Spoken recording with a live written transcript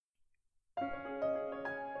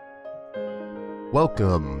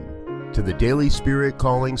Welcome to the Daily Spirit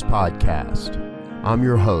Callings Podcast. I'm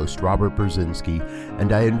your host, Robert Brzezinski,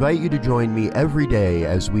 and I invite you to join me every day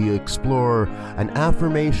as we explore an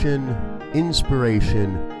affirmation,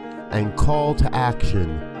 inspiration, and call to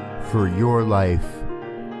action for your life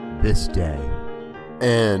this day.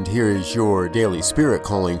 And here is your Daily Spirit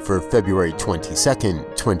Calling for February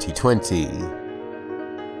 22nd, 2020.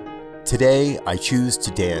 Today, I choose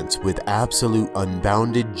to dance with absolute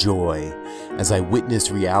unbounded joy as I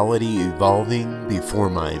witness reality evolving before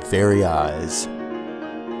my very eyes.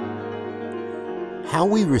 How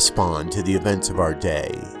we respond to the events of our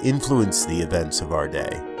day influence the events of our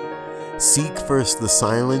day. Seek first the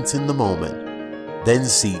silence in the moment, then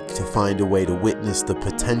seek to find a way to witness the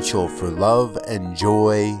potential for love and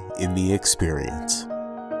joy in the experience.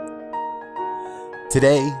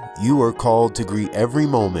 Today, you are called to greet every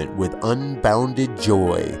moment with unbounded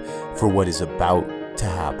joy for what is about to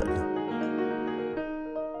happen.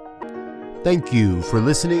 Thank you for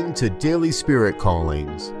listening to Daily Spirit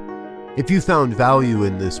Callings. If you found value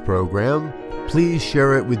in this program, please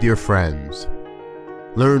share it with your friends.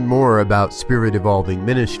 Learn more about Spirit Evolving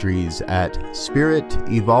Ministries at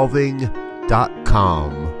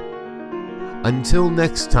spiritevolving.com. Until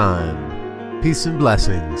next time, peace and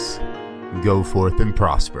blessings. Go forth and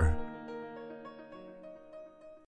prosper.